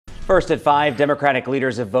First at 5, Democratic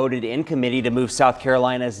leaders have voted in committee to move South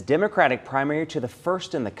Carolina's Democratic primary to the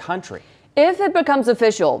first in the country. If it becomes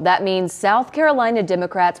official, that means South Carolina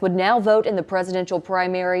Democrats would now vote in the presidential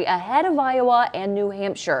primary ahead of Iowa and New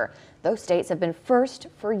Hampshire. Those states have been first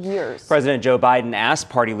for years. President Joe Biden asked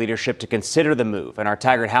party leadership to consider the move, and our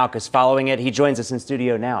Taggart Houck is following it. He joins us in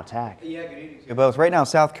studio now. Tag. Yeah, good evening to you both. Right now,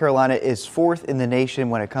 South Carolina is fourth in the nation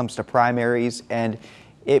when it comes to primaries, and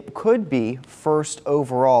it could be first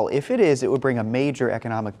overall. If it is, it would bring a major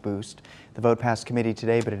economic boost. The vote passed committee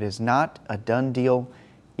today, but it is not a done deal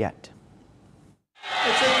yet.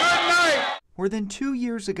 It's a good night. More than 2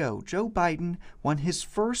 years ago, Joe Biden won his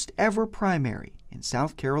first ever primary in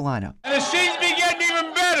South Carolina. And the seats be getting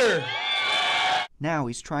even better. Now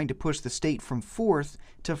he's trying to push the state from fourth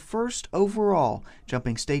to first overall,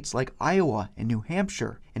 jumping states like Iowa and New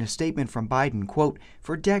Hampshire. In a statement from Biden, quote,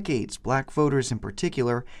 "For decades, black voters in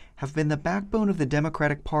particular have been the backbone of the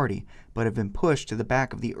Democratic Party, but have been pushed to the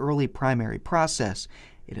back of the early primary process.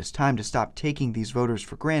 It is time to stop taking these voters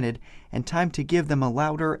for granted and time to give them a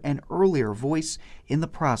louder and earlier voice in the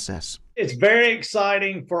process." It's very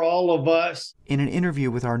exciting for all of us. In an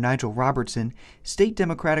interview with our Nigel Robertson, State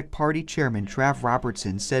Democratic Party Chairman Trav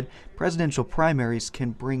Robertson said presidential primaries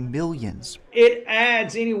can bring millions. It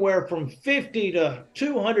adds anywhere from $50 to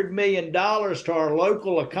 $200 million to our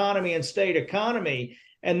local economy and state economy,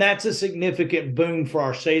 and that's a significant boon for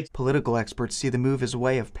our states. Political experts see the move as a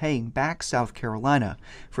way of paying back South Carolina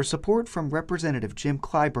for support from Representative Jim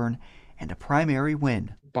Clyburn and a primary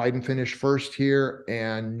win. Biden finished first here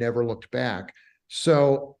and never looked back.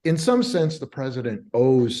 So in some sense, the president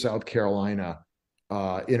owes South Carolina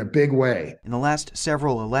in a big way. In the last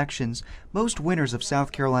several elections, most winners of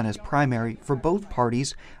South Carolina's primary for both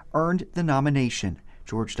parties earned the nomination.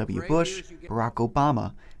 George W. Bush, Barack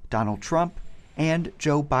Obama, Donald Trump, and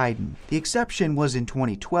Joe Biden. The exception was in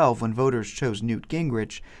 2012 when voters chose Newt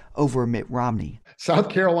Gingrich over Mitt Romney. South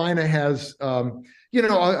Carolina has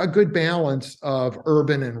a good balance of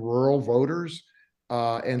urban and rural voters,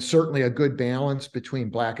 and certainly a good balance between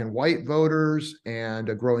black and white voters and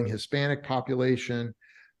a growing Hispanic population.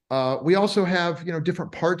 We also have,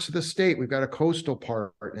 different parts of the state. We've got a coastal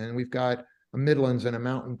part, and we've got a Midlands and a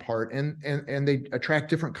mountain part, and they attract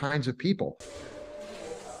different kinds of people.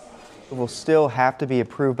 It will still have to be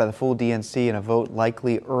approved by the full DNC in a vote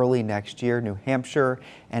likely early next year. New Hampshire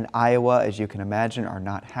and Iowa, as you can imagine, are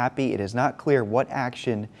not happy. It is not clear what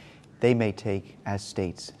action they may take as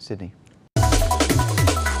states. Sydney.